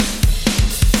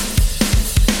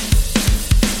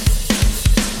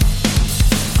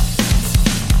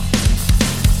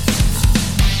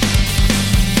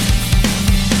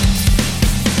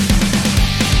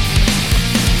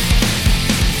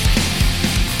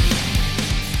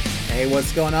Hey,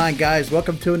 what's going on, guys?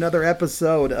 Welcome to another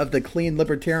episode of the Clean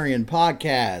Libertarian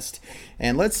Podcast.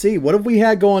 And let's see, what have we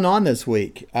had going on this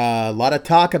week? A lot of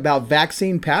talk about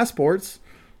vaccine passports.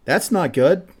 That's not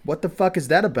good. What the fuck is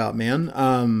that about, man?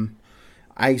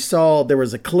 I saw there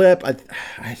was a clip. I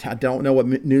don't know what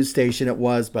news station it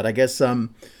was, but I guess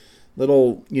some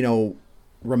little,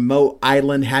 remote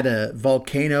island had a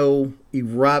volcano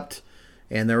erupt,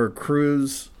 and there were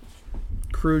cruise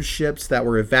ships that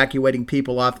were evacuating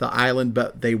people off the island,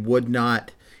 but they would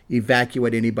not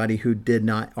evacuate anybody who did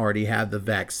not already have the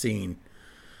vaccine.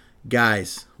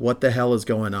 Guys, what the hell is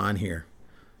going on here?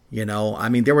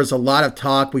 There was a lot of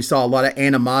talk. We saw a lot of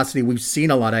animosity. We've seen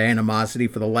a lot of animosity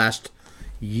for the last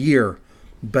year,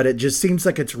 but it just seems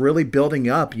like it's really building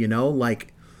up,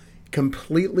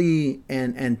 completely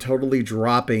and totally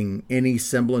dropping any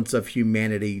semblance of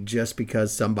humanity just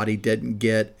because somebody didn't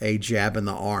get a jab in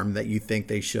the arm that you think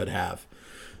they should have.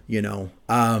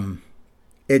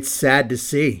 It's sad to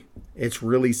see. It's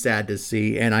really sad to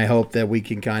see. And I hope that we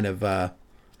can kind of, I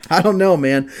don't know,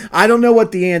 man. I don't know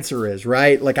what the answer is,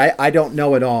 right? I don't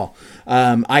know at all.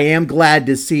 I am glad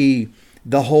to see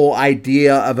the whole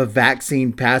idea of a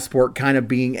vaccine passport kind of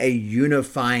being a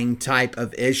unifying type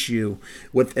of issue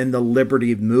within the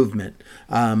liberty movement.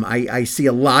 I see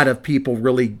a lot of people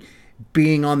really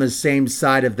being on the same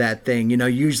side of that thing.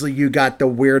 Usually you got the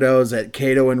weirdos at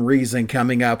Cato and Reason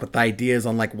coming up with ideas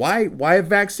on why a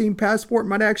vaccine passport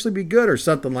might actually be good or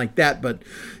something like that. But,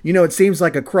 it seems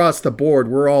like across the board,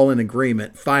 we're all in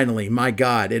agreement. Finally, my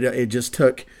God, it just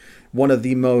took one of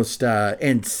the most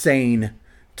insane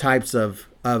types of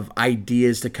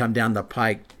ideas to come down the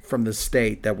pike from the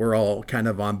state that we're all kind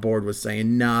of on board with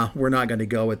saying, nah, we're not going to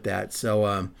go with that.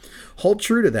 So hold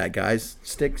true to that, guys.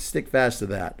 Stick fast to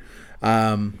that.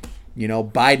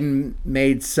 Biden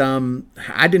made some,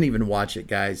 I didn't even watch it,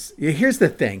 guys. Here's the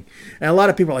thing. And a lot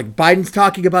of people are like, Biden's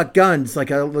talking about guns.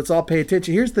 Let's all pay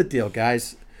attention. Here's the deal,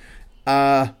 guys.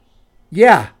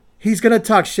 Yeah, he's going to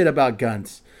talk shit about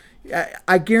guns.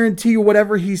 I guarantee you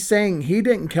whatever he's saying, he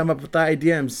didn't come up with the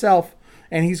idea himself,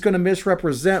 and he's going to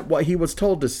misrepresent what he was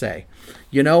told to say.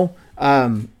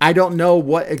 I don't know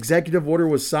what executive order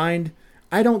was signed.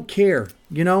 I don't care.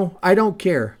 I don't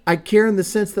care. I care in the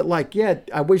sense that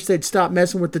I wish they'd stop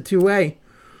messing with the 2A,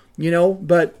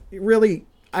 but really,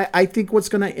 I think what's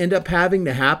going to end up having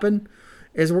to happen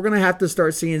is we're going to have to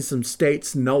start seeing some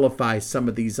states nullify some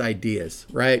of these ideas,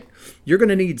 right? You're going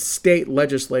to need state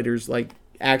legislators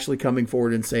actually coming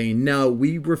forward and saying, no,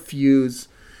 we refuse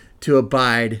to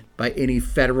abide by any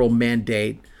federal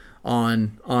mandate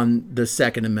on the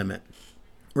Second Amendment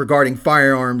regarding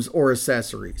firearms or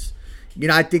accessories.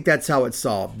 I think that's how it's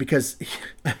solved because,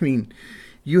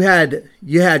 you had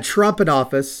Trump in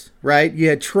office, right? You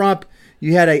had Trump,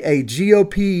 you had a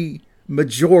GOP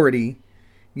majority,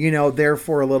 there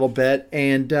for a little bit,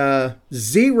 and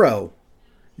zero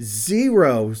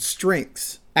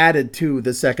strengths added to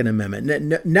the Second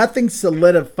Amendment. Nothing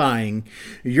solidifying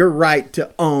your right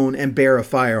to own and bear a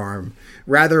firearm.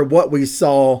 Rather, what we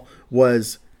saw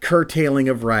was curtailing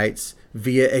of rights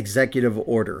via executive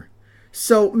order.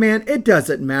 So, man, it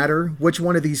doesn't matter which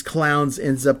one of these clowns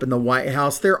ends up in the White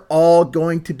House. They're all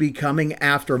going to be coming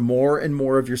after more and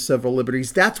more of your civil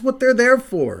liberties. That's what they're there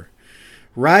for,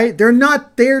 right? They're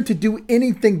not there to do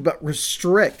anything but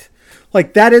restrict.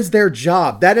 That is their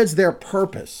job. That is their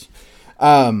purpose.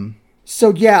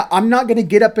 So yeah, I'm not going to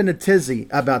get up in a tizzy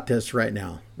about this right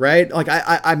now, right?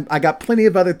 I got plenty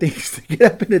of other things to get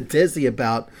up in a tizzy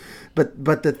about,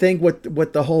 but the thing with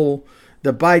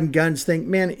the Biden guns thing,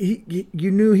 man,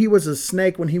 you knew he was a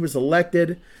snake when he was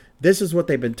elected. This is what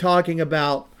they've been talking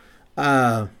about.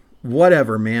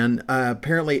 Whatever, man.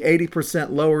 Apparently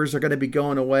 80% lowers are going to be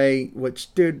going away,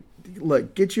 which, dude,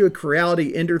 look, get you a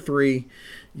Creality Ender 3.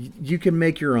 You can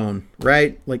make your own,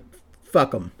 right?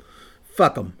 Fuck them.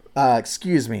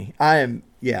 Excuse me. I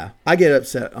get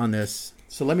upset on this.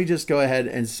 So let me just go ahead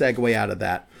and segue out of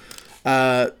that.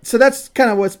 So that's kind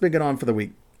of what's been going on for the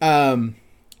week. In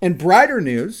brighter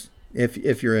news,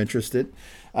 if you're interested,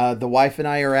 the wife and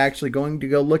I are actually going to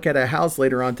go look at a house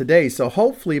later on today. So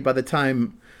hopefully by the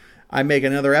time I make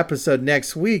another episode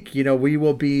next week, we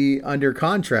will be under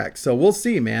contract. So we'll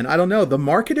see, man. I don't know. The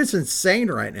market is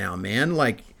insane right now, man.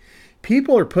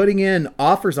 People are putting in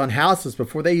offers on houses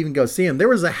before they even go see them. There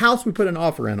was a house we put an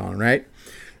offer in on, right?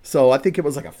 So I think it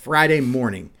was a Friday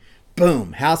morning.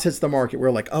 Boom, house hits the market. We're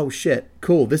like, oh shit,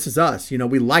 cool, this is us.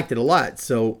 We liked it a lot.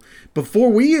 So before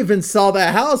we even saw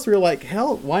that house, we were like,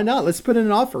 hell, why not? Let's put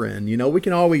an offer in. We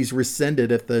can always rescind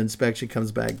it if the inspection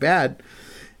comes back bad.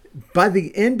 By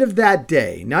the end of that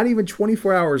day, not even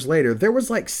 24 hours later, there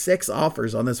was 6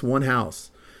 offers on this one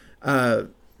house.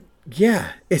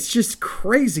 Yeah, it's just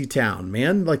crazy town,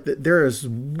 man. Like there is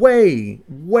way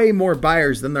more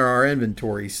buyers than there are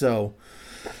inventory. So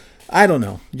I don't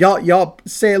know. Y'all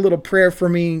say a little prayer for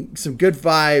me, some good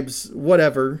vibes,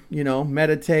 whatever,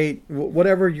 meditate,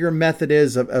 whatever your method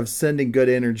is of sending good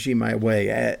energy my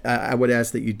way. I would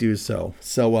ask that you do so.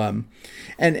 So,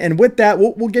 and with that,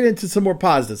 we'll get into some more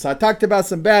positives. So I talked about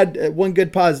some bad, one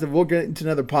good positive. We'll get into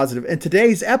another positive. And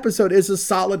today's episode is a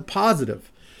solid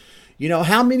positive.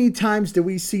 How many times do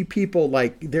we see people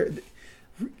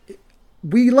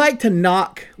we like to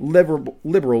knock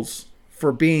liberals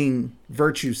for being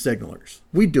virtue signalers.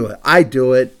 We do it. I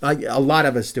do it. A lot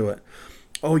of us do it.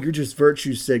 Oh, you're just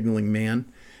virtue signaling, man.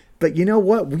 But you know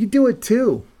what? We do it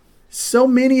too. So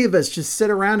many of us just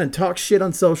sit around and talk shit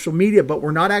on social media, but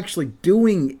we're not actually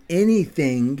doing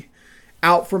anything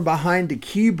out from behind the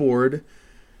keyboard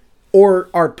or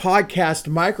our podcast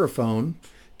microphone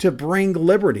to bring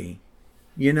liberty,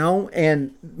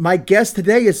 And my guest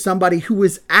today is somebody who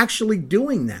is actually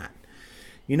doing that.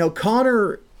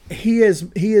 Connor, he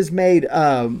has made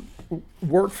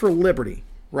Work for Liberty,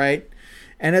 right?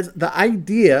 And the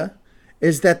idea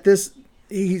is that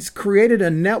he's created a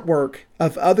network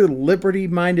of other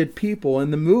liberty-minded people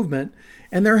in the movement,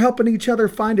 and they're helping each other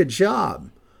find a job.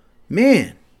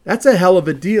 Man, that's a hell of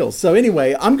a deal. So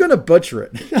anyway, I'm going to butcher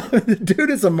it. The dude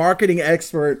is a marketing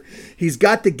expert. He's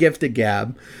got the gift of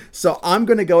gab. So I'm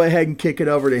going to go ahead and kick it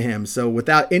over to him. So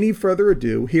without any further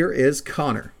ado, here is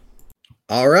Connor.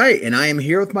 All right, and I am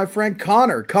here with my friend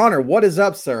Connor. Connor, what is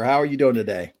up, sir? How are you doing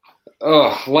today?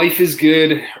 Oh, life is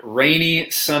good. Rainy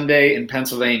Sunday in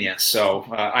Pennsylvania. So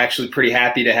I'm actually pretty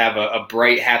happy to have a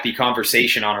bright, happy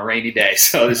conversation on a rainy day.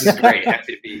 So this is great.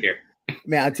 Happy to be here.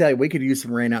 Man, I tell you, we could use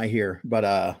some rain out here. But,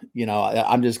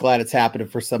 I'm just glad it's happening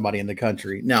for somebody in the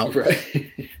country. Now, right.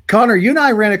 Connor, you and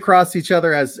I ran across each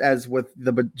other as with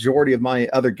the majority of my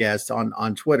other guests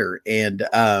on Twitter. And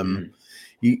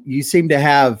you seem to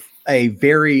have a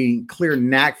very clear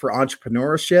knack for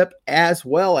entrepreneurship as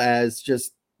well as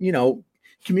just,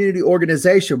 community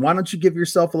organization. Why don't you give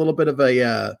yourself a little bit of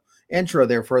a intro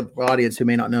there for the audience who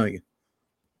may not know you?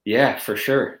 Yeah, for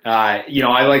sure. I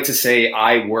like to say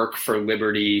I work for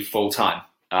Liberty full time.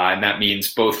 And that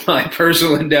means both my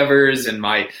personal endeavors and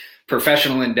my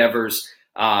professional endeavors.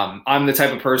 I'm the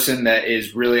type of person that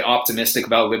is really optimistic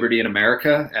about liberty in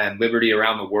America and liberty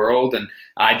around the world. And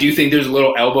I do think there's a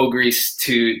little elbow grease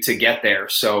to get there.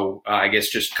 So I guess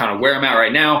just kind of where I'm at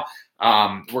right now,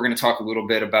 we're going to talk a little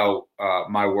bit about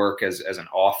my work as an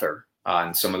author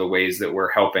and some of the ways that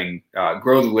we're helping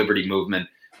grow the liberty movement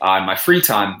in my free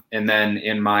time. And then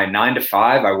in my 9 to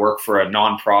 5, I work for a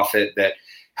nonprofit that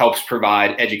helps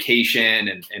provide education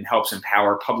and helps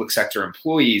empower public sector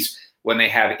employees when they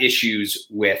have issues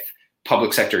with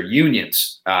public sector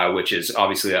unions, which is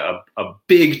obviously a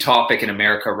big topic in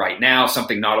America right now,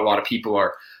 something not a lot of people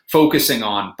are focusing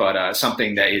on, but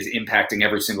something that is impacting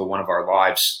every single one of our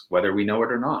lives, whether we know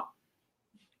it or not.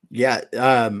 Yeah,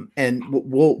 and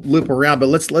we'll loop around, but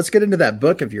let's get into that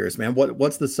book of yours, man.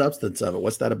 What's the substance of it?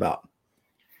 What's that about?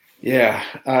 Yeah,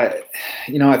 I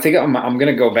think I'm going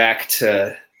to go back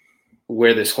to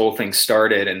where this whole thing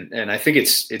started, and I think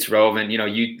it's relevant.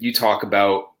 You talk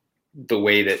about the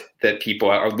way that people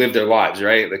live their lives,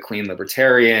 right? The clean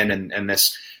libertarian and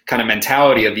this kind of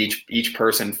mentality of each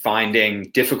person finding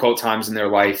difficult times in their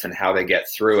life and how they get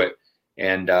through it.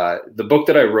 And the book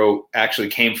that I wrote actually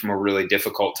came from a really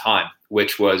difficult time,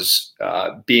 which was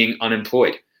being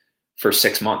unemployed for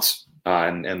 6 months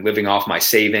and living off my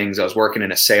savings. I was working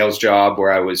in a sales job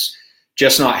where I was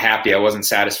just not happy. I wasn't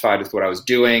satisfied with what I was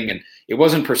doing, and it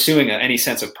wasn't pursuing any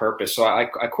sense of purpose. So I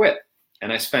quit.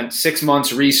 And I spent 6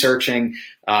 months researching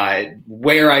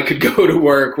where I could go to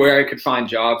work, where I could find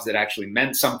jobs that actually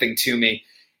meant something to me.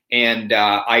 And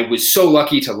I was so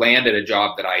lucky to land at a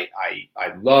job that I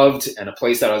loved and a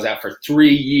place that I was at for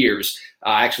 3 years.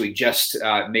 I actually just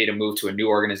made a move to a new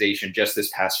organization just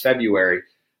this past February.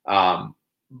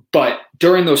 But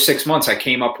during those 6 months, I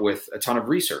came up with a ton of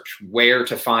research, where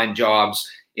to find jobs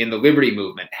in the liberty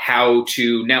movement, how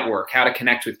to network, how to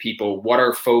connect with people, what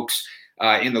are folks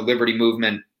in the liberty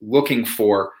movement looking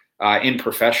for in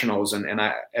professionals. And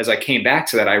as I came back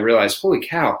to that, I realized, holy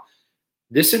cow,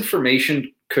 this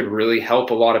information could really help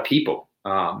a lot of people.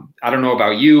 I don't know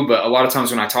about you, but a lot of times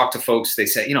when I talk to folks, they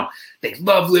say, they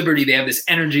love liberty. They have this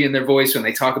energy in their voice when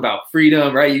they talk about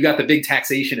freedom, right? You got the big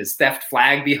taxation is theft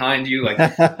flag behind you. Like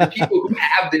the people who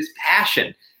have this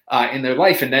passion in their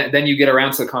life. And then you get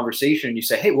around to the conversation and you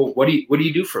say, hey, well, what do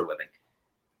you do for a living?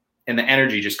 And the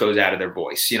energy just goes out of their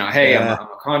voice. Hey, yeah. I'm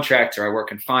a contractor. I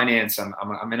work in finance.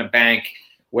 I'm in a bank,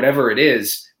 whatever it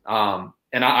is. And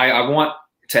I want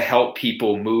to help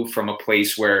people move from a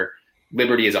place where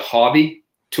liberty is a hobby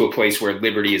to a place where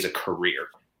liberty is a career.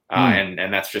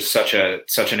 And that's just such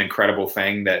an incredible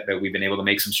thing that we've been able to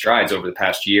make some strides over the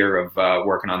past year of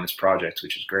working on this project,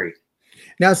 which is great.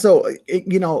 Now, so,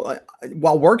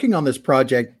 while working on this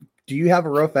project, do you have a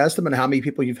rough estimate of how many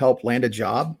people you've helped land a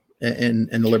job in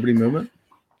the Liberty Movement?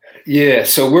 Yeah,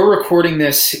 so we're recording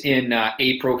this in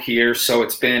April here. So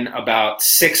it's been about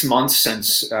 6 months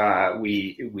since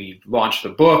we launched the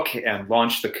book and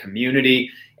launched the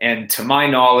community. And to my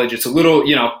knowledge, it's a little,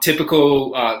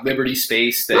 typical Liberty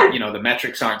space that, the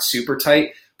metrics aren't super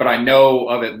tight. But I know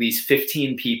of at least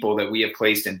 15 people that we have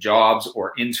placed in jobs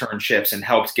or internships and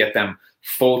helped get them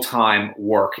full-time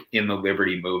work in the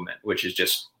Liberty Movement, which is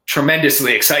just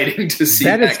tremendously exciting to see.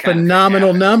 That is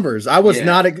phenomenal numbers. I was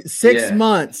not 6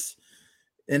 months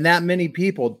and that many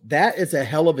people. That is a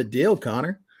hell of a deal,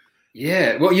 Connor.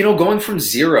 Yeah. Well, going from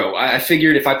zero, I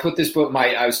figured if I put this book,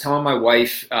 I was telling my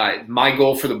wife, my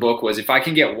goal for the book was if I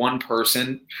can get one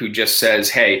person who just says,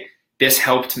 hey, this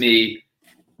helped me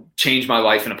change my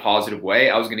life in a positive way,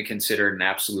 I was going to consider it an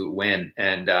absolute win.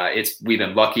 And we've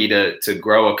been lucky to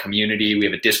grow a community. We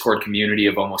have a Discord community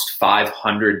of almost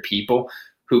 500 people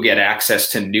who get access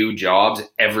to new jobs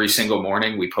every single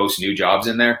morning. We post new jobs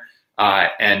in there.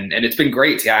 And it's been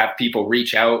great to have people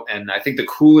reach out. And I think the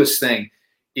coolest thing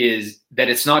is that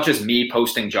it's not just me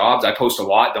posting jobs. I post a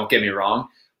lot, don't get me wrong,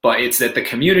 but it's that the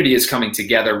community is coming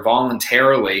together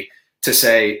voluntarily to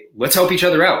say, let's help each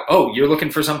other out. Oh, you're looking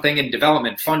for something in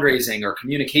development, fundraising, or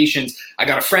communications. I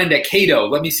got a friend at Cato.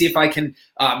 Let me see if I can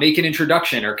make an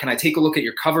introduction, or can I take a look at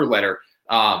your cover letter?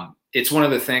 It's one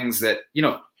of the things that,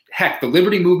 heck, the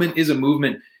Liberty Movement is a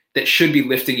movement that should be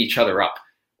lifting each other up,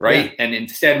 right? Yeah. And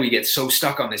instead we get so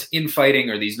stuck on this infighting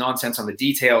or these nonsense on the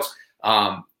details.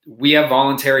 We have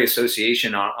voluntary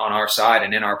association on our side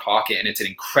and in our pocket, and it's an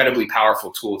incredibly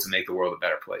powerful tool to make the world a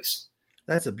better place.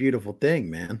 That's a beautiful thing,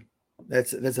 man.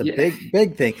 That's a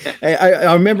big thing.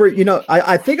 I remember,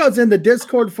 I think I was in the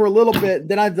Discord for a little bit,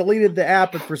 then I deleted the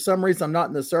app, and for some reason I'm not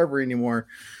in the server anymore,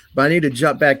 but I need to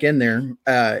jump back in there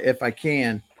if I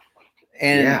can.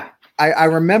 And I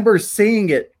remember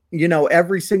seeing it,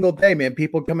 every single day, man,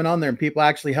 people coming on there and people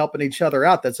actually helping each other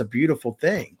out. That's a beautiful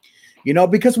thing,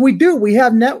 because we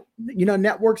have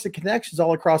networks and connections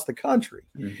all across the country.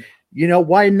 Mm-hmm.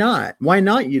 Why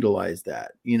not utilize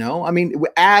that? I mean,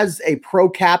 as a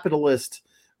pro-capitalist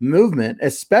movement,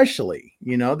 especially,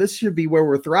 this should be where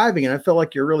we're thriving. And I feel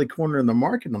like you're really cornering the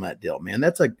market on that deal, man.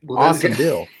 That's an awesome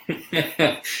deal.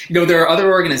 There are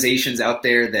other organizations out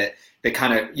there that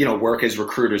kind of, work as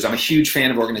recruiters. I'm a huge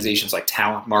fan of organizations like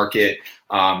Talent Market,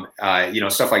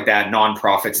 stuff like that,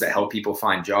 nonprofits that help people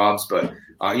find jobs. But,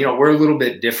 we're a little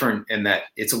bit different in that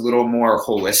it's a little more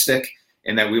holistic,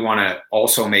 and that we want to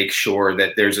also make sure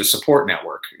that there's a support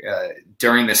network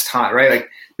during this time, right? Like,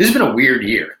 this has been a weird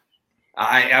year.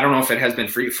 I don't know if it has been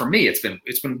for you. For me, it's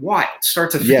been wild,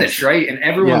 start to finish, right? And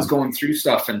everyone's going through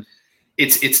stuff, and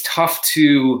it's tough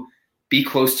to be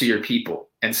close to your people,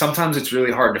 and sometimes it's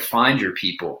really hard to find your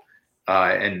people.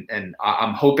 And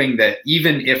I'm hoping that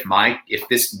even if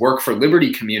this Work for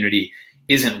Liberty community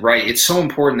isn't right, it's so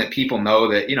important that people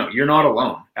know that, you're not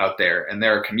alone out there, and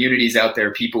there are communities out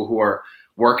there, people who are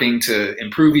working to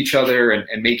improve each other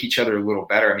and make each other a little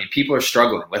better. I mean, people are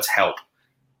struggling. Let's help.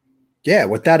 Yeah,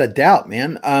 without a doubt,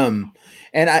 man.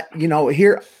 And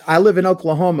here I live in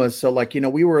Oklahoma. So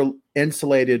we were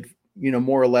insulated,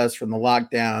 more or less from the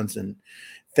lockdowns, and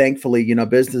thankfully,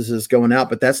 businesses going out,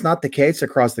 but that's not the case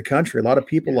across the country. A lot of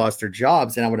people lost their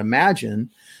jobs. And I would imagine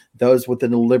those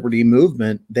within the Liberty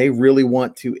Movement, they really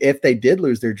want to, if they did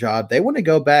lose their job, they want to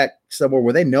go back somewhere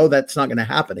where they know that's not going to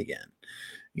happen again,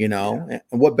 and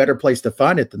what better place to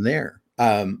find it than there?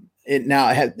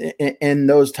 In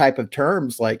those type of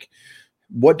terms, like,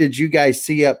 what did you guys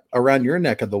see up around your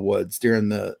neck of the woods during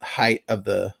the height of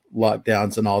the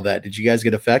lockdowns and all that? Did you guys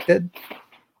get affected?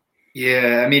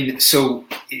 Yeah, I mean, so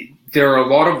there are a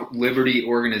lot of Liberty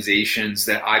organizations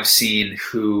that I've seen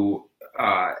who,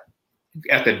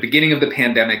 at the beginning of the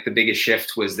pandemic, the biggest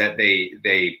shift was that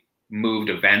they moved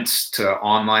events to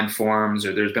online forums,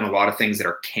 or there's been a lot of things that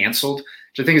are canceled,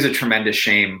 which I think is a tremendous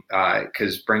shame,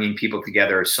 because bringing people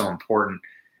together is so important.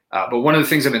 But one of the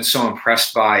things I've been so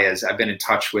impressed by is I've been in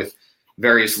touch with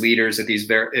various leaders at these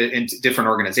in different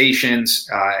organizations.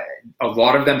 A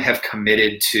lot of them have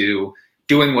committed to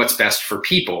doing what's best for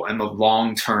people and the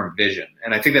long-term vision.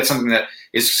 And I think that's something that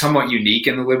is somewhat unique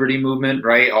in the Liberty Movement,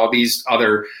 right? All these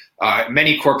other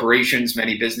Many corporations,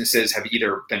 many businesses have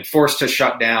either been forced to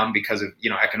shut down because of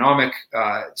economic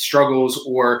struggles,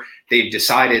 or they've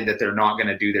decided that they're not going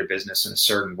to do their business in a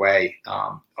certain way.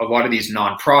 A lot of these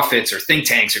nonprofits or think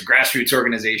tanks or grassroots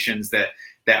organizations that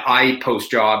I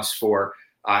post jobs for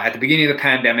at the beginning of the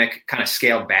pandemic kind of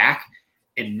scaled back,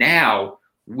 and now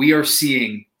we are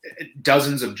seeing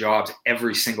dozens of jobs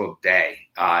every single day.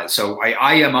 So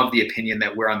I am of the opinion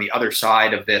that we're on the other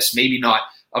side of this, maybe not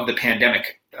of the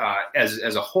pandemic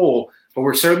as a whole, but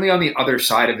we're certainly on the other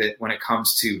side of it when it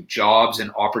comes to jobs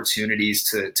and opportunities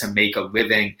to make a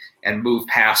living and move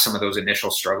past some of those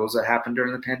initial struggles that happened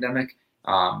during the pandemic.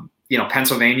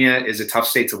 Pennsylvania is a tough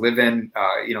state to live in.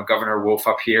 Governor Wolf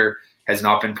up here has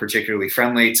not been particularly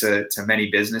friendly to many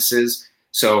businesses.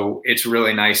 So it's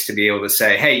really nice to be able to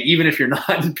say, hey, even if you're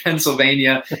not in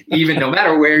Pennsylvania, even no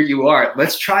matter where you are,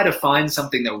 let's try to find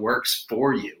something that works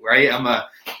for you, right?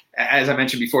 As I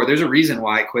mentioned before, there's a reason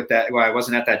why I quit why I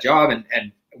wasn't at that job,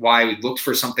 and why I looked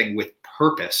for something with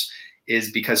purpose,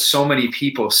 is because so many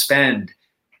people spend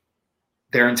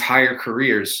their entire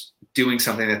careers doing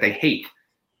something that they hate,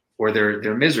 or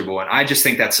they're miserable. And I just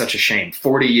think that's such a shame.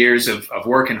 40 years of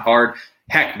working hard.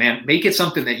 Heck, man, make it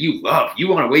something that you love. You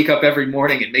want to wake up every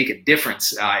morning and make a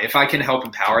difference. If I can help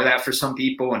empower that for some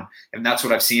people, and that's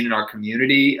what I've seen in our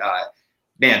community,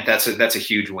 man, that's a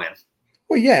huge win.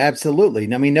 Well, yeah,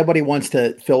 absolutely. I mean, nobody wants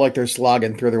to feel like they're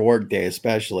slogging through their workday,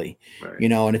 especially, right.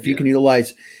 And if you can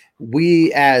utilize,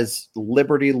 we as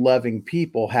liberty-loving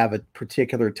people have a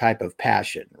particular type of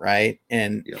passion, right?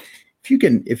 And if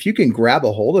you can grab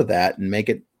a hold of that and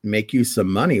make you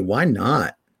some money, why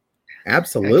not?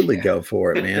 Absolutely, go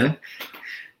for it, man.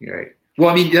 Right. Well,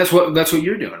 I mean, that's what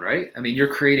you're doing, right? I mean, you're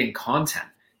creating content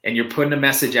and you're putting a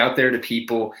message out there to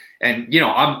people. And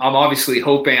I'm obviously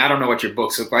hoping, I don't know what your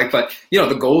books look like, but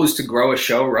the goal is to grow a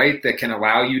show, right, that can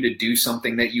allow you to do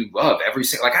something that you love every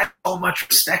single. Like, I have so much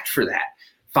respect for that.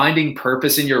 Finding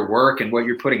purpose in your work and what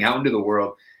you're putting out into the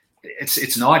world,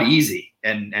 it's not easy.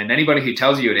 And anybody who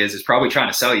tells you it is probably trying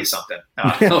to sell you something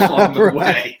along the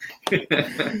way.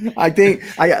 I think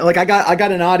I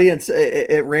got an audience.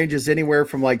 It ranges anywhere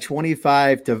from like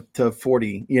 25 to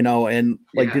 40, and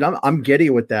dude, I'm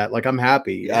giddy with that. Like, I'm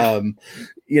happy. Yeah.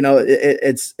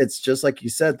 It's just like you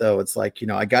said, though. It's like,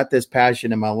 I got this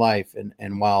passion in my life,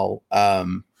 and while,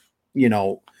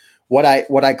 what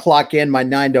I clock in my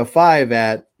 9 to 5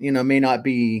 at, may not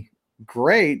be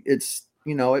great. It's,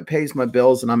 it pays my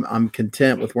bills, and I'm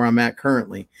content with where I'm at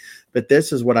currently. But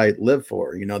this is what I live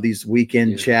for, these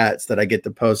weekend chats that I get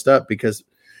to post up, because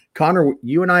Connor,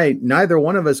 you and I, neither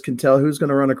one of us can tell who's going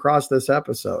to run across this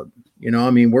episode.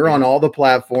 We're on all the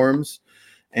platforms.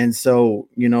 And so,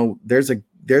 there's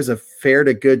a fair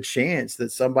to good chance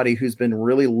that somebody who's been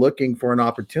really looking for an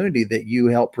opportunity that you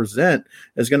help present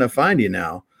is going to find you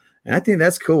now. And I think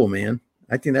that's cool, man.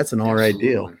 I think that's an all right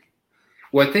deal.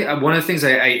 Well, I think one of the things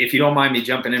if you don't mind me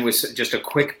jumping in with just a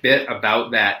quick bit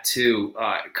about that too,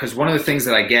 because one of the things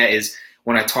that I get is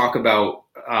when I talk about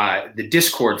the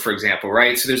Discord, for example,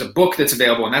 right? So there's a book that's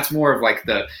available, and that's more of like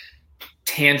the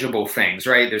tangible things,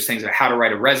 right? There's things about how to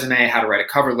write a resume, how to write a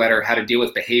cover letter, how to deal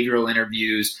with behavioral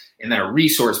interviews, and then a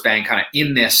resource bank kind of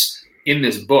in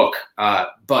this book.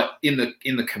 But in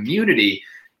the community,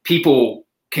 people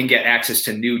can get access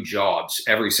to new jobs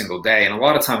every single day. And a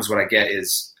lot of times what I get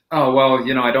is, oh, well,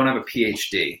 I don't have a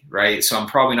PhD, right? So I'm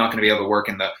probably not going to be able to work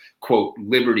in the, quote,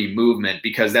 liberty movement,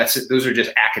 because those are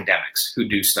just academics who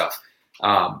do stuff.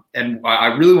 And I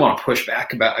really want to push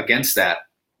back against that,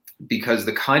 because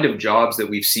the kind of jobs that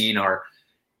we've seen are,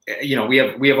 we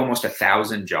have almost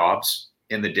 1,000 jobs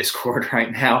in the Discord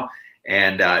right now.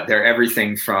 And they're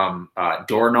everything from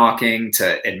door knocking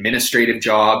to administrative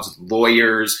jobs,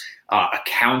 lawyers,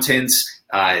 accountants,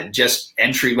 just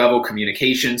entry-level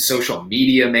communications, social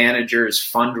media managers,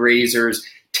 fundraisers,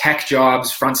 tech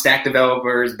jobs, front stack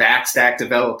developers, back stack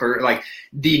developer. Like,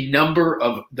 the number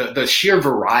of the sheer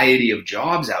variety of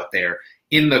jobs out there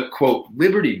in the, quote,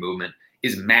 liberty movement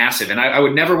is massive. And I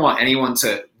would never want anyone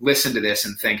to listen to this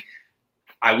and think,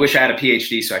 I wish I had a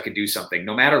PhD so I could do something.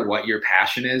 No matter what your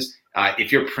passion is,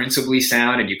 if you're principally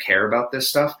sound and you care about this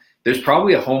stuff, there's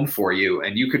probably a home for you,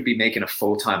 and you could be making a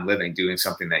full-time living doing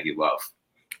something that you love.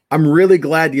 I'm really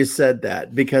glad you said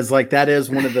that, because that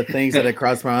is one of the things that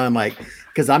crossed my mind.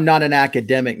 Because I'm not an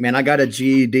academic, man. I got a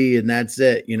GED and that's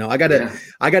it. I got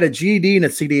a GED and a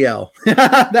CDL.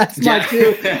 That's my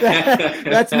two.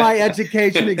 That's my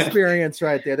education experience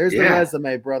right there. There's the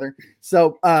resume, brother.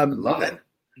 So, love it.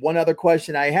 One other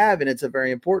question I have, and it's a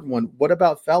very important one. What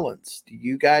about felons? Do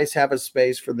you guys have a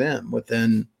space for them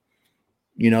within,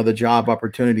 the job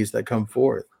opportunities that come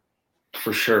forth?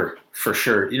 For sure. For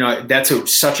sure.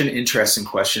 That's such an interesting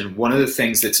question. One of the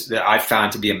things that I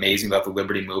found to be amazing about the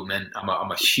liberty movement, I'm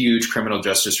a huge criminal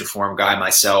justice reform guy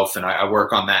myself, and I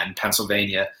work on that in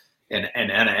Pennsylvania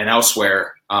and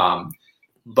elsewhere.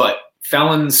 But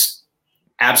felons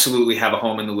absolutely have a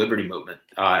home in the liberty movement.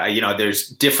 There's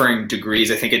differing degrees.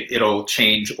 I think it'll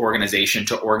change organization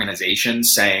to organization,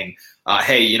 saying,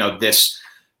 hey, this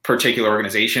particular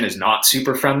organization is not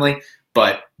super friendly.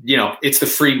 But, it's the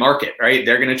free market, right?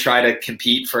 They're going to try to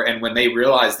compete and when they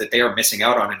realize that they are missing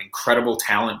out on an incredible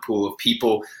talent pool of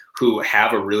people who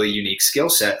have a really unique skill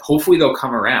set, hopefully they'll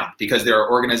come around, because there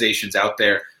are organizations out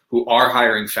there who are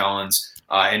hiring felons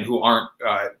and who aren't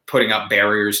putting up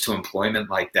barriers to employment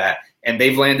like that. And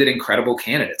they've landed incredible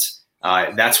candidates.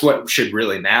 That's what should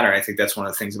really matter. I think that's one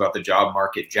of the things about the job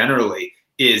market generally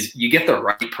is you get the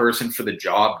right person for the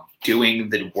job doing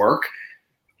the work.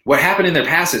 What happened in their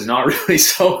past is not really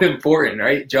so important,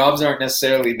 right? Jobs aren't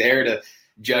necessarily there to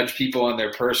judge people on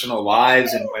their personal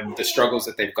lives and the struggles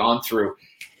that they've gone through.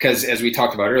 Because as we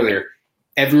talked about earlier,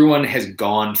 everyone has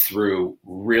gone through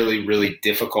really, really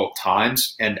difficult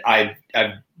times. And I've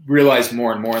realized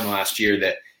more and more in the last year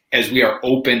that as we are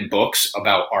open books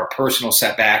about our personal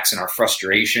setbacks and our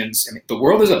frustrations, the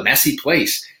world is a messy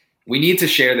place. We need to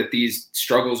share that these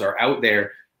struggles are out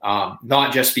there,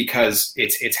 not just because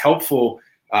it's helpful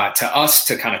to us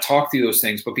to kind of talk through those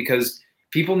things, but because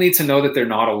people need to know that they're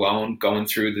not alone going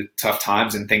through the tough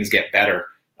times and things get better.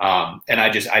 And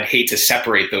I'd hate to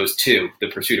separate those two, the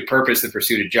pursuit of purpose, the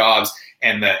pursuit of jobs,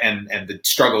 and the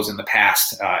struggles in the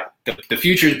past. The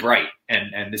future is bright,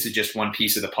 and this is just one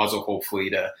piece of the puzzle, hopefully,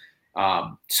 to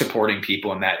supporting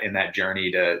people in that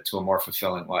journey to a more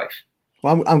fulfilling life.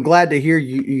 Well, I'm glad to hear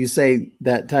you say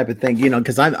that type of thing,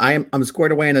 because I'm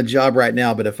squared away in a job right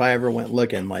now, but if I ever went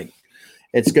looking,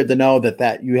 it's good to know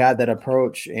that you had that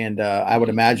approach, and I would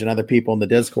imagine other people in the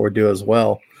Discord do as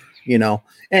well, and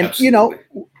Absolutely.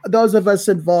 Those of us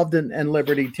involved in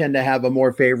liberty tend to have a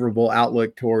more favorable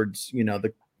outlook towards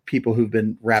the people who've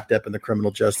been wrapped up in the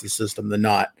criminal justice system than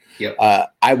not. Yep.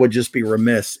 I would just be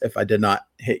remiss if I did not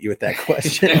hit you with that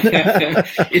question.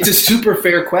 It's a super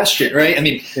fair question,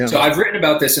 right? So I've written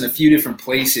about this in a few different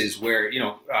places where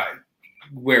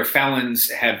where felons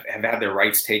have had their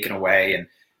rights taken away, and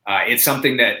it's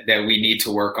something that we need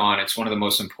to work on. It's one of the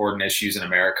most important issues in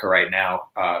America right now,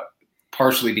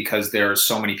 partially because there are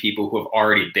so many people who have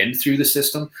already been through the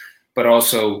system, but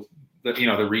also,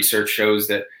 the research shows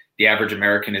that the average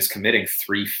American is committing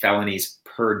 3 felonies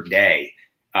per day.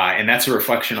 And that's a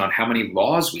reflection on how many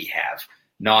laws we have,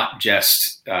 not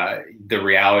just the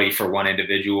reality for one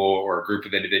individual or a group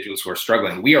of individuals who are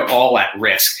struggling. We are all at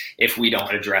risk if we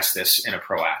don't address this in a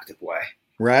proactive way.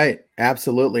 Right.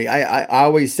 Absolutely. I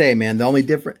always say, man, the only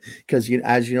difference, because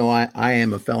as you know, I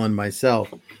am a felon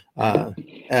myself.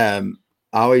 I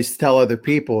always tell other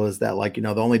people is that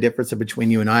the only difference between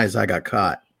you and I is I got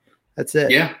caught. That's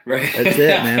it. Yeah. Right. That's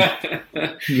it, man.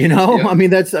 Yep.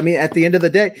 At the end of the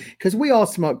day, because we all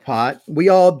smoke pot, we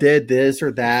all did this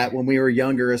or that when we were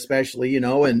younger, especially,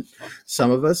 and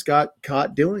some of us got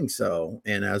caught doing so.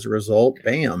 And as a result,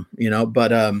 bam,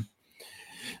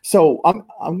 so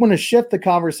I'm going to shift the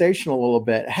conversation a little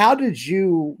bit. How did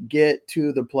you get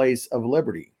to the place of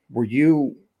liberty? Were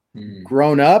you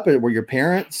grown up? Were your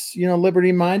parents,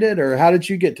 liberty minded, or how did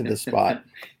you get to this spot?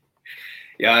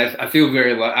 Yeah, I feel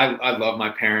I love my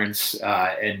parents,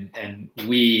 and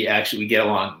we get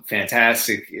along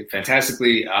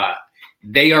fantastically.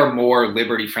 They are more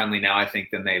liberty friendly now, I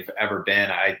think, than they've ever been.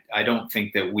 I don't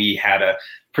think that we had a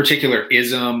particular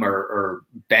ism or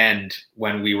bend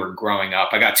when we were growing up.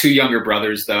 I got 2 younger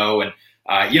brothers though, and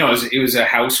it was a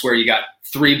house where you got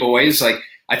 3 boys.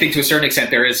 I think to a certain extent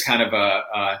there is kind of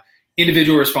a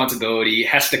individual responsibility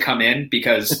has to come in,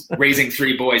 because raising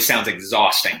 3 boys sounds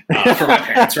exhausting for my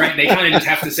parents, right? They kind of just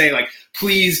have to say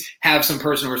please have some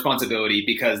personal responsibility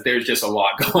because there's just a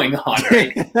lot going on,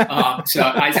 right? So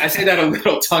I say that a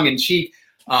little tongue in cheek,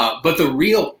 but the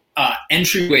real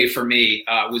entryway for me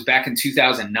was back in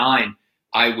 2009.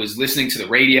 I was listening to the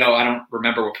radio. I don't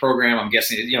remember what program. I'm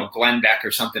guessing, Glenn Beck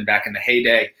or something back in the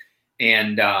heyday.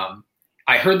 And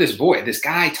I heard this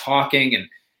guy talking, and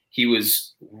he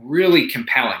was really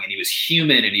compelling, and he was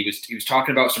human, and he was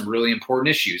talking about some really important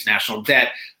issues: national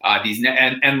debt, these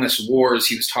endless wars.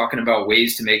 He was talking about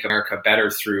ways to make America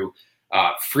better through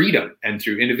freedom and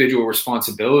through individual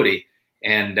responsibility.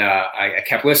 And I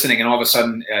kept listening, and all of a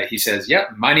sudden he says,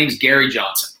 "Yep, my name's Gary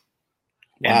Johnson."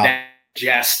 Wow. And that's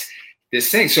just this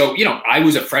thing. So, I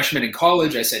was a freshman in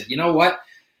college. I said, you know what?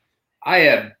 I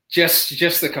have just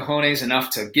the cojones enough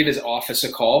to give his office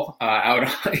a call out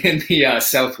in the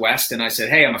Southwest. And I said,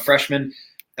 hey, I'm a freshman.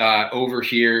 over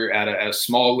here at a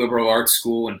small liberal arts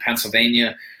school in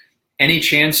Pennsylvania. Any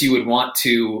chance you would want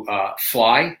to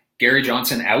fly Gary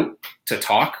Johnson out to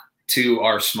talk to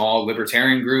our small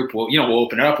libertarian group? We'll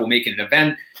open it up. We'll make it an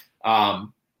event.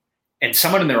 And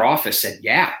someone in their office said,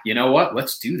 yeah, you know what?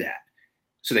 Let's do that.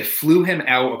 So they flew him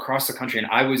out across the country, and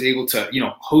I was able to,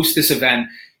 host this event,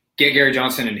 get Gary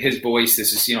Johnson and his voice.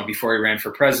 This is, before he ran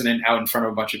for president, out in front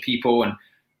of a bunch of people. And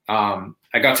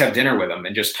I got to have dinner with him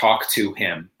and just talk to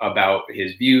him about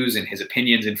his views and his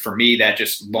opinions. And for me, that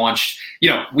just launched,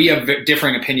 we have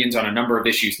differing opinions on a number of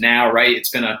issues now, right? It's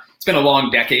been a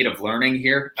long decade of learning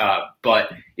here,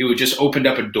 but it would just opened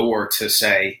up a door to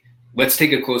say, let's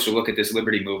take a closer look at this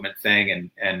liberty movement thing.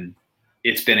 And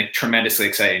it's been tremendously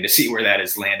exciting to see where that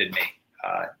has landed me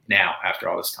now after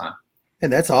all this time.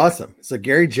 And that's awesome. So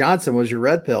Gary Johnson was your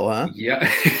red pill, huh? Yeah.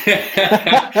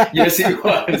 Yes, he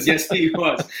was. Yes, he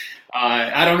was.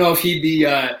 I don't know if he'd be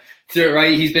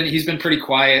right. He's been pretty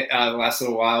quiet the last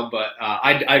little while, but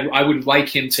I would like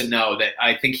him to know that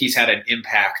I think he's had an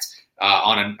impact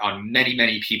on many,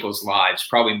 many people's lives,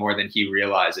 probably more than he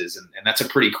realizes, and that's a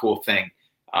pretty cool thing.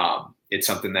 It's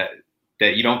something that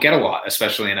you don't get a lot,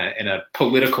 especially in a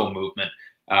political movement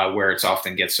where it's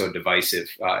often gets so divisive.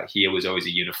 He was always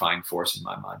a unifying force in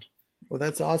my mind. Well,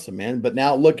 that's awesome, man. But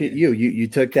now look at you. You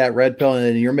took that red pill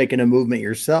and you're making a movement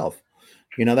yourself.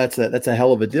 That's a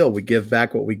hell of a deal. We give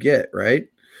back what we get, right?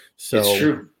 So it's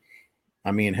true.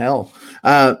 I mean, hell.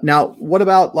 Now, what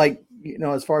about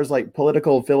as far as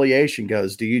political affiliation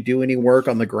goes? Do you do any work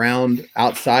on the ground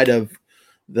outside of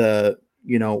the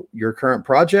your current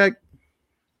project?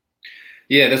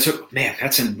 Yeah,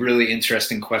 that's a really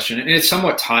interesting question. And it's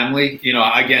somewhat timely.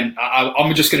 Again,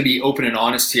 I'm just going to be open and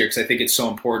honest here because I think it's so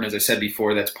important. As I said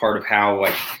before, that's part of how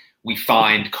we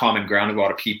find common ground with a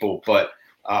lot of people. But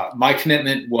my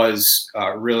commitment was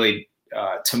really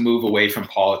to move away from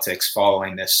politics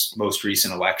following this most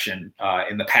recent election.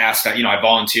 In the past, I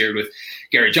volunteered with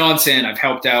Gary Johnson. I've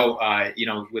helped out,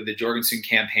 with the Jorgensen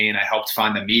campaign. I helped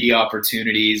find the media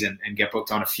opportunities and get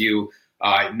booked on a few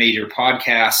major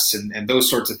podcasts and those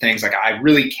sorts of things. I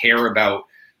really care about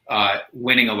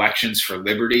winning elections for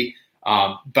liberty.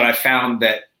 But I found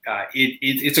that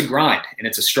it's a grind and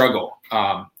it's a struggle.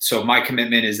 So my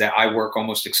commitment is that I work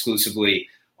almost exclusively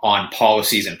on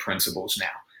policies and principles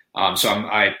now. So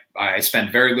I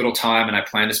spend very little time, and I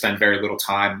plan to spend very little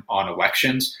time on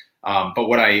elections. But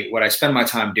what I spend my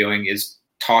time doing is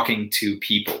talking to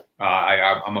people.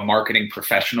 I'm a marketing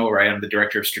professional, right? I'm the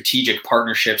director of strategic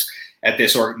partnerships at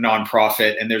this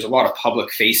nonprofit, and there's a lot of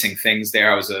public-facing things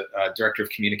there. I was a director of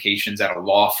communications at a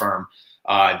law firm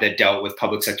that dealt with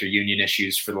public sector union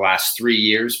issues for the last 3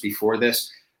 years before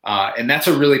this, and that's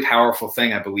a really powerful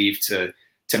thing, I believe, to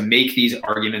make these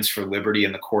arguments for liberty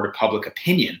in the court of public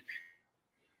opinion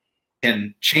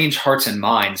and change hearts and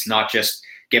minds, not just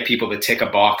get people to tick a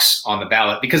box on the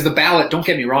ballot. Because the ballot, don't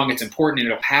get me wrong, it's important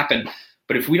and it'll happen,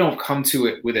 but if we don't come to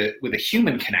it with a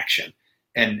human connection,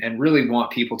 and really want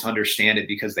people to understand it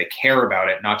because they care about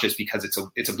it, not just because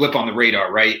it's a blip on the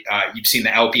radar, right? You've seen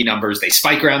the LP numbers. They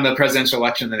spike around the presidential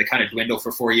election, then they kind of dwindle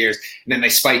for 4 years, and then they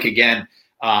spike again.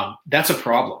 That's a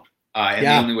problem. And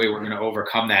the only way we're going to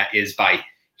overcome that is by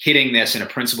hitting this in a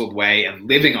principled way and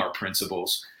living our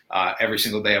principles every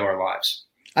single day of our lives.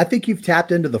 I think you've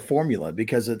tapped into the formula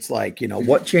because it's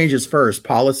what changes first,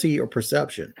 policy or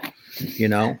perception?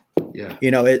 Yeah.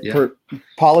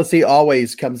 Policy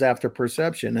always comes after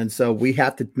perception. And so we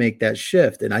have to make that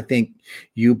shift. And I think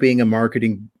you being a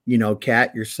marketing,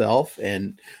 cat yourself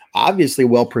and obviously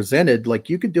well presented,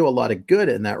 you could do a lot of good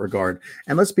in that regard.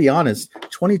 And let's be honest,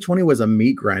 2020 was a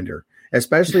meat grinder,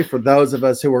 especially for those of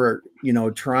us who were,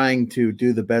 trying to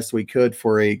do the best we could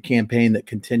for a campaign that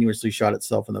continuously shot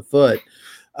itself in the foot.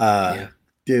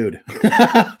 Dude,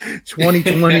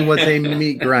 2020 was a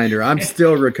meat grinder. I'm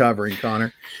still recovering,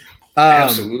 Connor.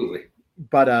 Absolutely.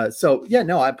 But I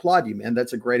applaud you, man.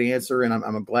 That's a great answer, and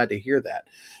I'm glad to hear that.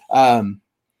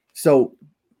 So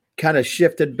kind of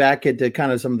shifted back into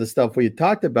kind of some of the stuff we had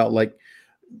talked about.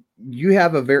 You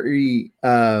have a very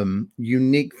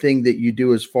unique thing that you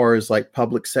do as far as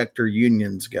public sector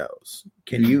unions goes.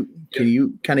 Can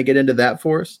you kind of get into that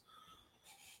for us?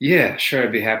 Yeah, sure.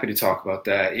 I'd be happy to talk about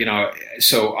that.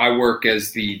 So I work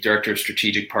as the director of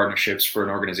strategic partnerships for an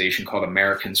organization called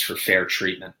Americans for Fair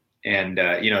Treatment. And,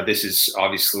 this is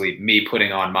obviously me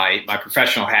putting on my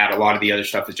professional hat. A lot of the other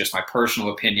stuff is just my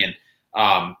personal opinion.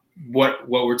 What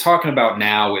we're talking about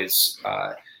now is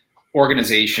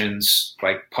organizations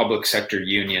like public sector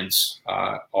unions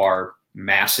are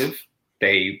massive.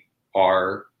 They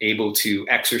are able to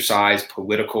exercise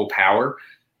political power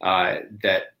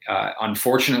that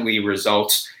unfortunately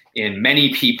results in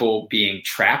many people being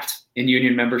trapped in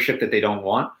union membership that they don't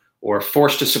want, or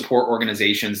forced to support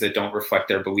organizations that don't reflect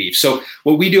their beliefs. So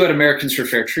what we do at Americans for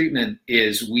Fair Treatment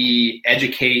is we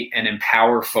educate and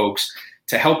empower folks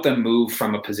to help them move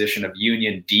from a position of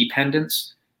union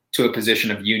dependence to a position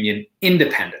of union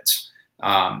independence.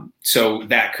 So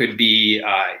that could be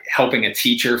helping a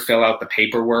teacher fill out the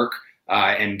paperwork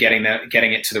and getting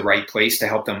it to the right place to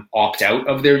help them opt out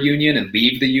of their union and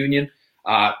leave the union.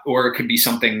 Or it could be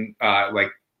something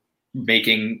like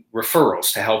making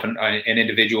referrals to help an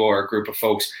individual or a group of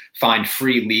folks find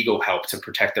free legal help to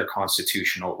protect their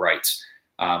constitutional rights.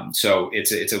 So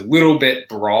it's a little bit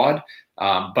broad,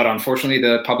 but unfortunately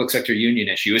the public sector union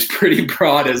issue is pretty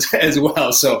broad as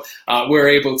well. So we're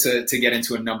able to get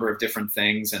into a number of different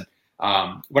things. And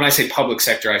when I say public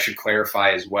sector, I should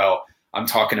clarify as well. I'm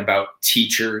talking about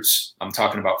teachers. I'm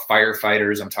talking about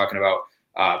firefighters. I'm talking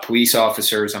about police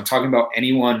officers. I'm talking about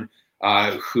anyone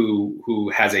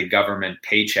who has a government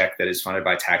paycheck that is funded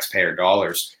by taxpayer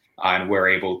dollars. And we're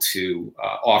able to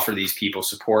offer these people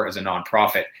support as a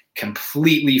nonprofit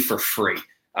completely for free,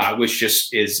 which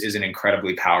just is an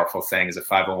incredibly powerful thing as a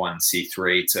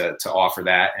 501c3 to offer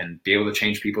that and be able to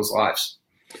change people's lives.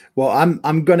 Well,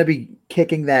 I'm going to be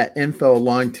kicking that info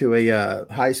along to a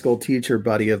high school teacher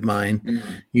buddy of mine. Mm-hmm.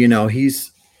 You know,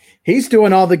 he's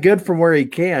doing all the good from where he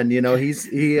can. You know,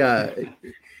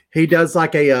 he does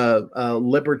like a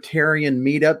libertarian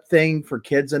meetup thing for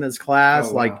kids in his class.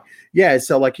 Oh, wow. Yeah.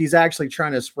 So like he's actually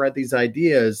trying to spread these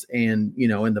ideas, and, you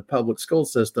know, in the public school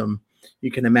system, you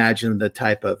can imagine the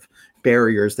type of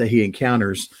barriers that he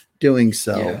encounters doing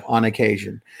so on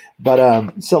occasion.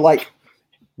 But so like,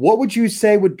 what would you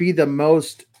say would be the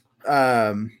most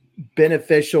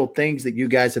beneficial things that you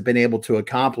guys have been able to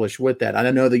accomplish with that? I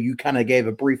don't know that you kind of gave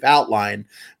a brief outline,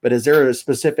 but is there a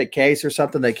specific case or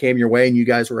something that came your way and you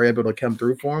guys were able to come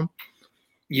through for them?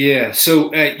 Yeah. So,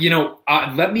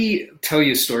 let me tell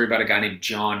you a story about a guy named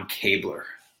John Cabler.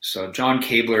 So John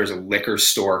Cabler is a liquor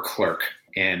store clerk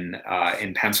in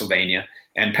Pennsylvania.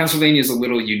 And Pennsylvania is a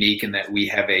little unique in that we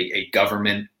have a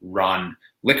government-run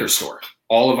liquor store.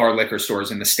 All of our liquor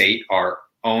stores in the state are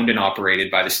owned and operated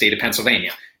by the state of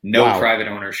Pennsylvania. No wow. private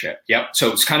ownership. Yep.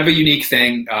 So it's kind of a unique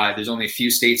thing. There's only a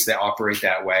few states that operate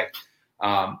that way.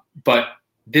 But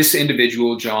this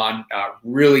individual, John,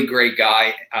 really great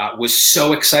guy, was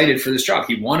so excited for this job.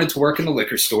 He wanted to work in the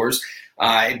liquor stores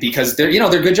because they're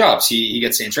good jobs. He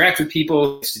gets to interact with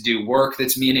people, gets to do work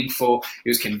that's meaningful. It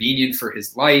was convenient for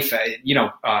his life,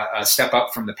 a step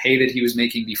up from the pay that he was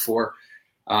making before.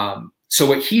 So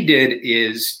what he did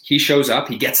is he shows up,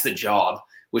 he gets the job,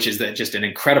 which is just an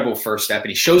incredible first step. And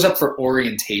he shows up for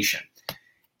orientation.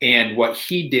 And what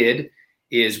he did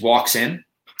is walks in,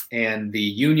 and the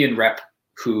union rep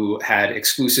who had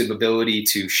exclusive ability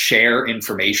to share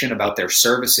information about their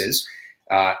services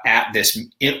at this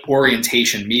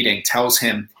orientation meeting tells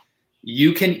him,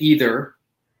 you can either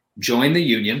join the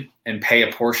union and pay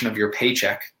a portion of your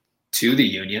paycheck to the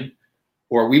union,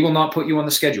 or we will not put you on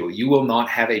the schedule. You will not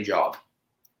have a job.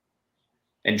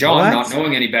 And John, not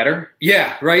knowing any better.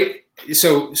 Yeah, right.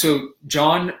 So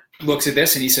John looks at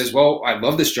this and he says, well, I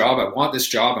love this job. I want this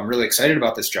job. I'm really excited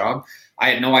about this job. I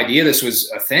had no idea this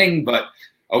was a thing, but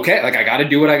okay, like I got to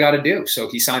do what I got to do. So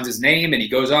he signs his name and he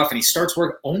goes off and he starts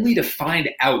work, only to find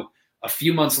out a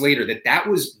few months later that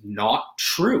was not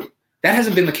true. That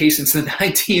hasn't been the case since the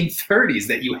 1930s,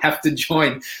 that you have to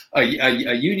join a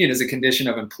union as a condition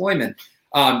of employment.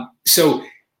 So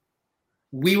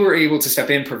we were able to step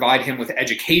in, provide him with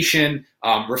education,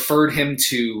 referred him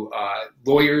to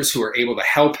lawyers who were able to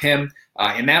help him.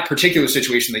 In that particular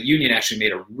situation, the union actually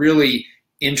made a really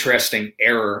interesting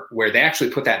error where they actually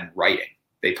put that in writing.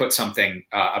 They put something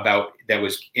about that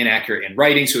was inaccurate in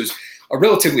writing. So it was a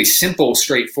relatively simple,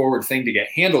 straightforward thing to get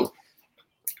handled.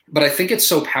 But I think it's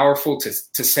so powerful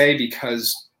to say,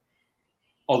 because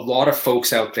a lot of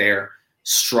folks out there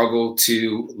struggle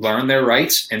to learn their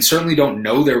rights and certainly don't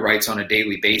know their rights on a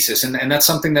daily basis. And that's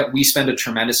something that we spend a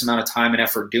tremendous amount of time and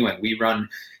effort doing. We run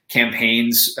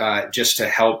campaigns just to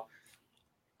help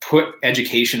put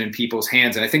education in people's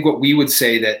hands. And I think what we would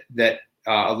say that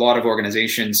a lot of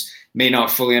organizations may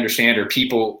not fully understand, or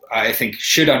people I think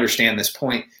should understand this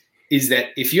point, is that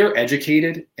if you're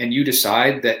educated and you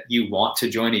decide that you want to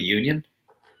join a union,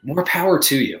 more power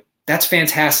to you. That's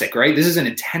fantastic, right? This is an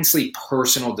intensely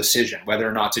personal decision, whether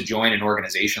or not to join an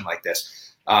organization like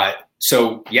this.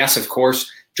 So yes, of course,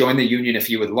 join the union if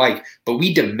you would like, but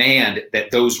we demand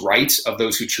that those rights of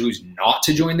those who choose not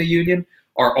to join the union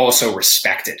are also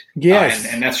respected. Yes.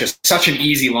 And that's just such an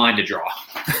easy line to draw.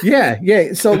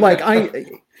 Yeah. So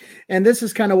and this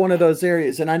is kind of one of those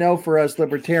areas, and I know for us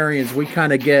libertarians, we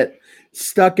kind of get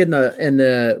stuck in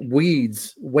the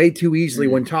weeds way too easily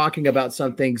when talking about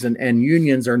some things, and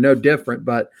unions are no different.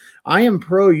 But I am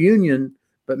pro union,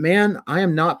 but man, I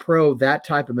am not pro that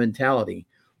type of mentality.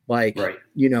 Like, right.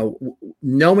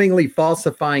 Knowingly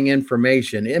falsifying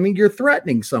information. I mean, you're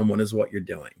threatening someone is what you're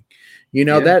doing.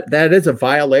 That is a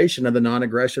violation of the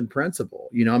non-aggression principle.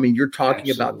 I mean, you're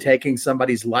talking about taking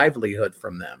somebody's livelihood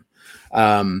from them.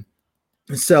 I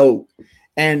was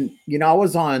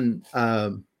on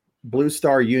Blue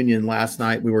Star Union last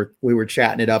night. We were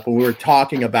chatting it up, and we were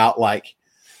talking about like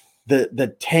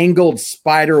the tangled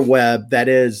spider web that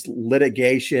is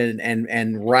litigation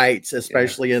and rights,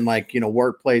 especially in like,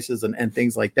 workplaces and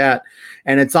things like that.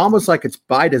 And it's almost like it's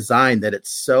by design that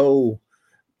it's so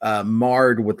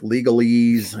marred with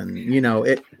legalese, and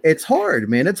it's hard,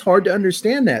 man. It's hard to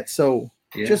understand that. So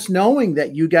just knowing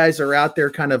that you guys are out there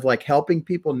kind of like helping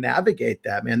people navigate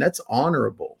that, man, that's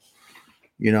honorable.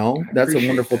 That's a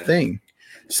wonderful thing.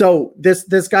 So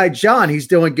this guy, John, he's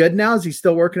doing good now. Is he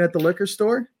still working at the liquor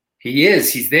store? He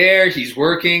is. He's there. He's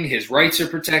working. His rights are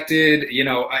protected.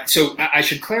 So I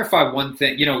should clarify one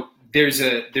thing. There's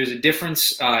a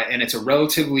difference, and it's a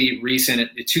relatively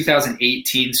recent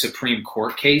 2018 Supreme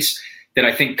Court case that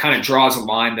I think kind of draws a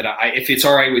line that if it's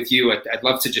all right with you, I'd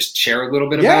love to just share a little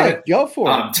bit about it. Go for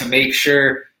it. To make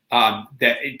sure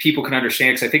that people can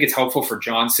understand, because I think it's helpful for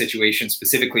John's situation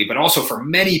specifically, but also for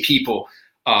many people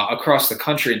across the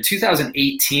country. In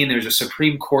 2018, there's a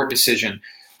Supreme Court decision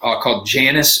called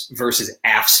Janus versus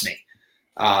AFSCME.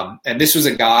 And this was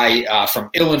a guy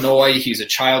from Illinois. He's a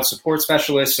child support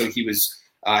specialist. So he was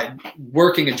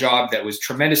working a job that was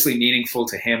tremendously meaningful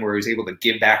to him, where he was able to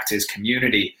give back to his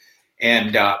community.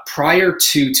 And prior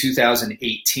to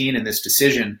 2018 in this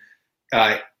decision,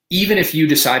 even if you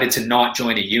decided to not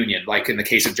join a union, like in the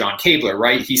case of John Kabler,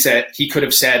 right? He could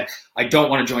have said, I don't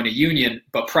want to join a union.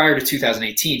 But prior to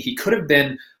 2018, he could have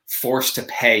been forced to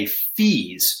pay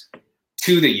fees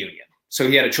to the union. So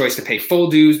he had a choice to pay full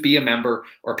dues, be a member,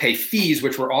 or pay fees,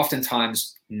 which were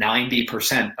oftentimes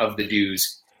 90% of the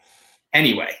dues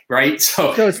anyway, right?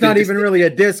 So it's not even really a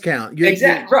discount.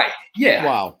 Exactly, right. Yeah.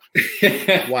 Wow.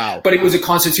 Wow. But it was a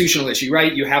constitutional issue,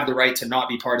 right? You have the right to not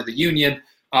be part of the union,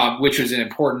 which was an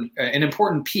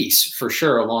important piece for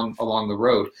sure along the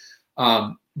road.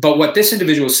 But what this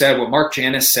individual said, what Mark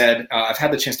Janus said, I've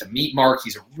had the chance to meet Mark.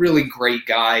 He's a really great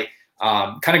guy.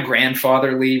 Kind of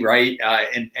grandfatherly, right?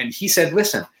 And he said,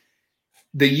 listen,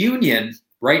 the union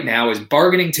right now is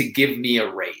bargaining to give me a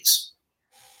raise.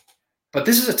 But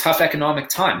this is a tough economic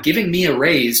time. Giving me a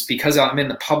raise because I'm in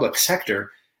the public sector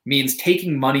means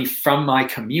taking money from my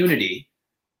community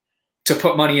to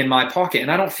put money in my pocket.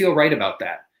 And I don't feel right about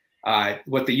that.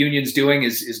 What the union's doing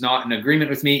is not in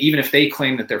agreement with me. Even if they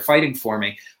claim that they're fighting for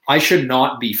me, I should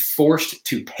not be forced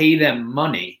to pay them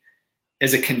money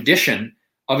as a condition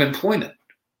of employment.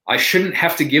 I shouldn't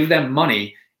have to give them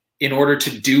money in order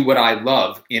to do what I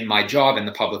love in my job in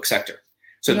the public sector.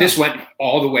 So this went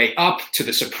all the way up to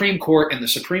the Supreme Court, and the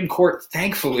Supreme Court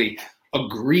thankfully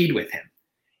agreed with him.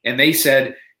 And they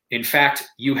said, in fact,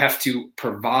 you have to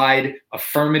provide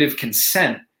affirmative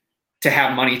consent to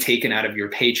have money taken out of your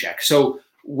paycheck. So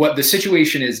what the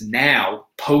situation is now,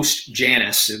 post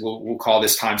Janus, we'll call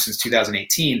this time since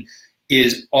 2018,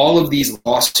 is all of these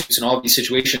lawsuits and all of these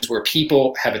situations where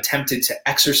people have attempted to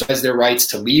exercise their rights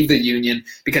to leave the union,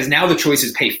 because now the choice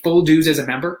is pay full dues as a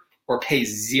member or pay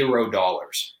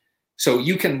 $0. So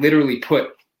you can literally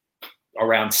put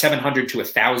around $700 to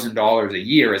 $1,000 a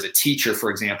year as a teacher, for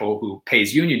example, who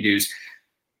pays union dues.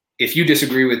 If you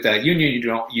disagree with that union, you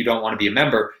don't want to be a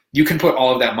member, you can put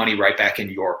all of that money right back in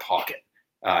your pocket,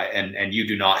 and you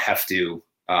do not have to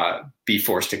be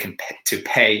forced to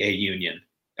pay a union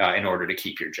in order to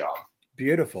keep your job.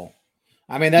 Beautiful.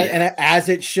 I mean, and as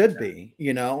it should be,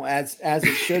 as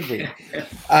it should be.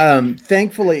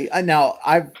 Thankfully, now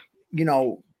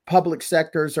public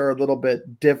sectors are a little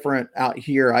bit different out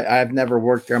here. I've never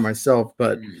worked there myself,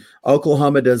 but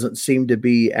Oklahoma doesn't seem to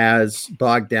be as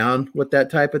bogged down with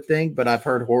that type of thing. But I've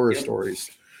heard horror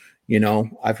stories.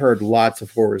 I've heard lots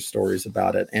of horror stories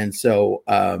about it, and so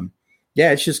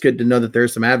it's just good to know that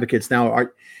there's some advocates now.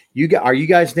 Are you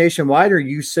guys nationwide, or are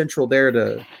you central there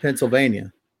to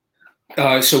Pennsylvania?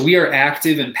 So we are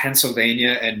active in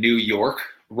Pennsylvania and New York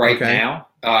right now.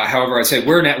 However, I'd say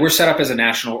we're set up as a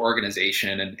national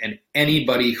organization, and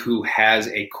anybody who has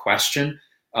a question,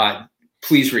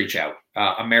 please reach out.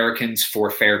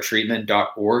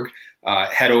 Americansforfairtreatment.org.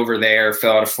 Head over there,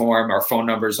 fill out a form. Our phone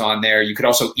number's on there. You could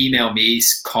also email me,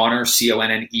 Conner,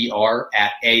 CONNER,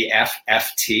 at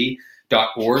AFFT.org.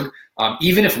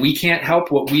 Even if we can't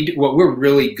help, what we're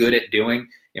really good at doing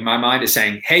in my mind is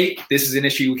saying, hey, this is an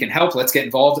issue we can help, let's get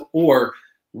involved, or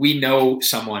we know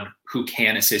someone who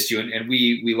can assist you. And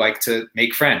we like to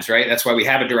make friends, right? That's why we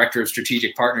have a director of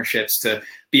strategic partnerships, to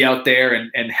be out there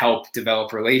and help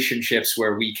develop relationships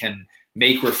where we can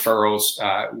make referrals.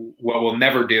 What we'll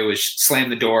never do is slam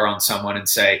the door on someone and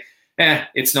say,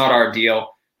 it's not our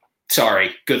deal.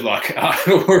 Sorry, good luck.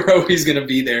 We're always going to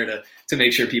be there to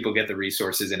make sure people get the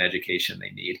resources and education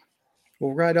they need.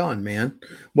 Well, right on, man.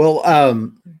 Well,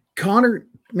 Connor,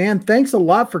 man, thanks a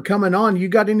lot for coming on. You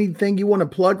got anything you want to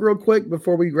plug real quick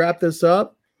before we wrap this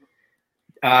up?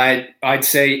 I'd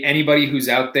say anybody who's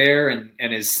out there and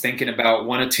is thinking about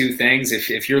one of two things,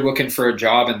 if you're looking for a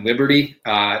job in Liberty,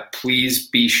 please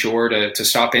be sure to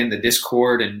stop in the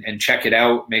Discord and check it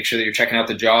out. Make sure that you're checking out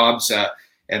the jobs,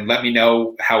 and let me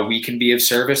know how we can be of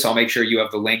service. I'll make sure you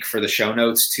have the link for the show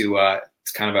notes to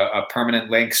it's kind of a permanent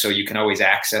link, so you can always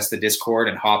access the Discord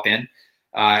and hop in.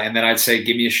 And then I'd say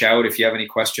give me a shout if you have any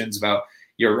questions about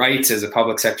your rights as a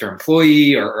public sector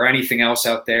employee or anything else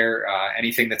out there,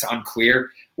 anything that's unclear.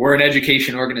 We're an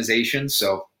education organization,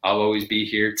 so I'll always be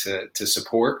here to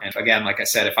support. And again, like I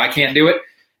said, if I can't do it,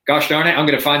 gosh darn it, I'm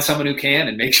going to find someone who can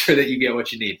and make sure that you get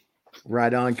what you need.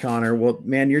 Right on, Connor. Well,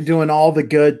 man, you're doing all the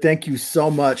good. Thank you so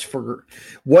much for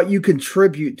what you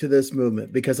contribute to this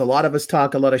movement, because a lot of us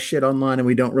talk a lot of shit online and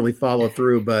we don't really follow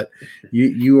through, but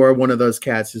you are one of those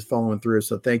cats who's following through.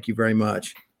 So thank you very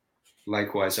much.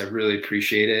 Likewise. I really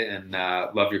appreciate it and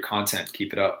love your content.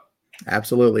 Keep it up.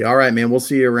 Absolutely. All right, man. We'll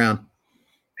see you around.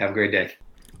 Have a great day.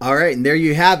 All right. And there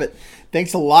you have it.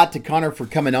 Thanks a lot to Connor for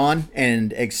coming on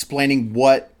and explaining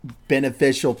what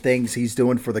beneficial things he's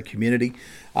doing for the community.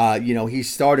 He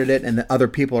started it and the other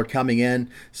people are coming in.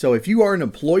 So if you are an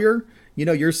employer,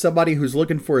 you're somebody who's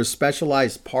looking for a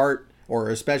specialized part or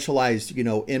a specialized,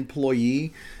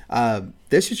 employee.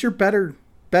 This is your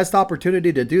best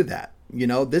opportunity to do that.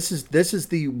 This is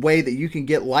the way that you can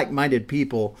get like-minded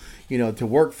people, to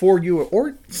work for you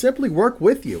or simply work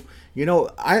with you.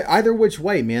 Either which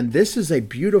way, man, this is a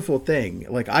beautiful thing.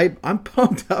 Like I'm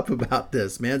pumped up about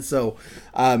this, man. So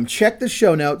check the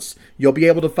show notes. You'll be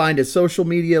able to find his social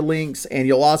media links, and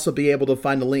you'll also be able to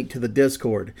find a link to the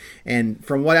Discord. And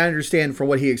from what I understand, from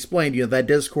what he explained, that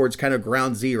Discord's kind of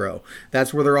ground zero.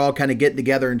 That's where they're all kind of getting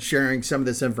together and sharing some of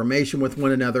this information with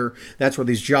one another. That's where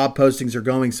these job postings are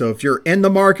going. So if you're in the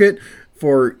market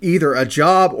for either a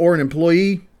job or an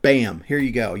employee, bam, here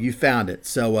you go. You found it.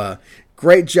 So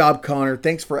great job, Connor.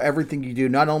 Thanks for everything you do,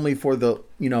 not only for the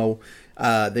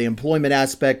employment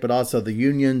aspect, but also the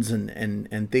unions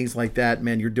and things like that.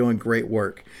 Man, you're doing great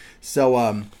work.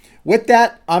 So with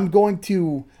that, I'm going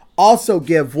to also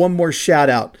give one more shout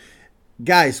out.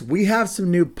 Guys, we have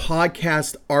some new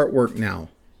podcast artwork now.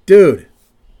 Dude,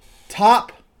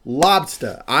 Top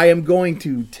Lobster. I am going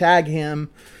to tag him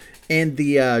in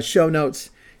the show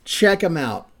notes. Check him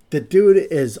out. The dude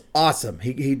is awesome.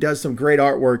 He does some great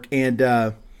artwork.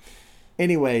 And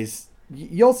anyways,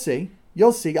 you'll see.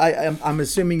 I'm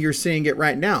assuming you're seeing it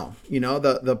right now.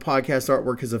 The podcast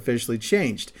artwork has officially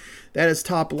changed. That is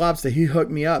Top Lobster. He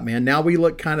hooked me up, man. Now we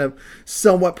look kind of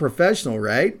somewhat professional,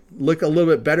 right? Look a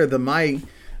little bit better than my...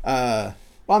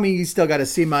 you still got to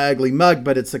see my ugly mug,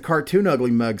 but it's a cartoon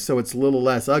ugly mug, so it's a little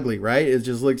less ugly, right? It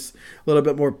just looks a little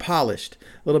bit more polished,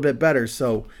 a little bit better.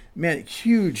 So, man,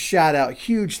 huge shout out,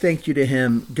 huge thank you to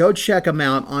him. Go check him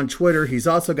out on Twitter. He's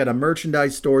also got a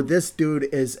merchandise store. This dude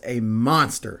is a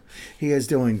monster. He is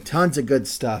doing tons of good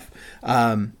stuff,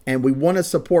 and we want to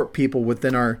support people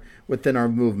within our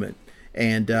movement.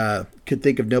 And could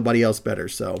think of nobody else better.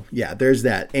 So, yeah, there's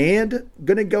that. And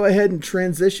going to go ahead and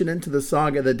transition into the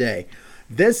song of the day.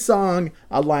 This song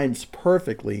aligns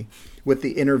perfectly with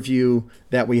the interview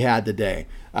that we had today.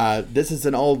 This is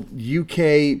an old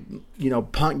UK,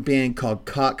 punk band called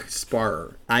Cock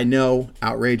Sparrer. I know,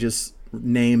 outrageous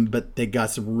name, but they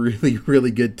got some really,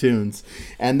 really good tunes.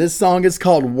 And this song is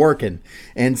called Workin'.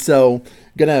 And so,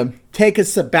 gonna take a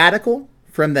sabbatical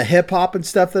from the hip hop and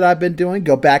stuff that I've been doing,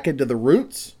 go back into the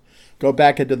roots, go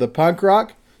back into the punk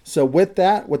rock. So with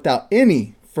that, without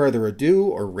any further ado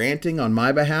or ranting on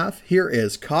my behalf, here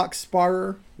is Cock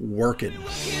Sparrer, Workin'. I've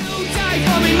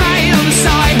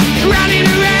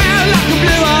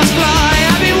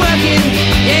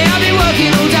been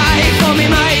working all day for me,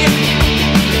 mate.